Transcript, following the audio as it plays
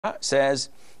says,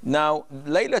 now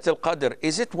Laylatul qadr,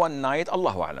 is it one night?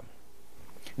 Allahu Alam.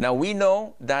 Now we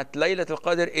know that Laylatul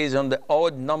qadr is on the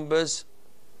odd numbers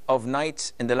of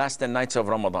nights in the last 10 nights of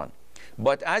Ramadan.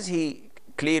 But as he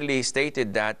clearly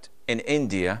stated that in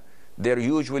India, they're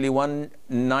usually one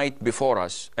night before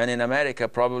us, and in America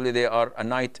probably they are a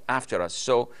night after us.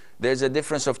 So there's a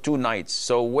difference of 2 nights.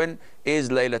 So when is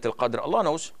Laylatul qadr? Allah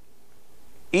knows.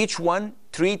 Each one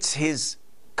treats his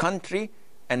country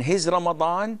and his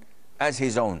Ramadan as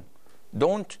his own.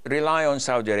 Don't rely on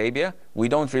Saudi Arabia. We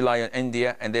don't rely on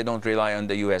India, and they don't rely on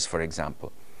the US, for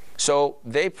example. So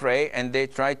they pray and they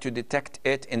try to detect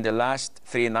it in the last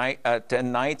 10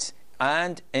 nights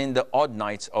and in the odd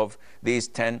nights of these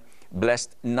 10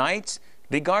 blessed nights,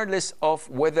 regardless of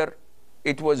whether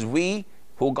it was we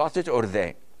who got it or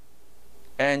they.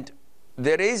 And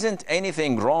there isn't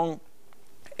anything wrong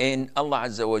in Allah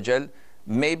Azza wa Jal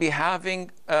maybe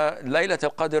having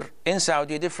Laylatul Qadr in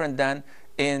Saudi different than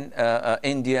in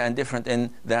India and different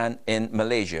than in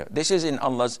Malaysia. This is in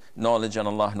Allah's knowledge, and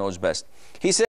Allah knows best. He said,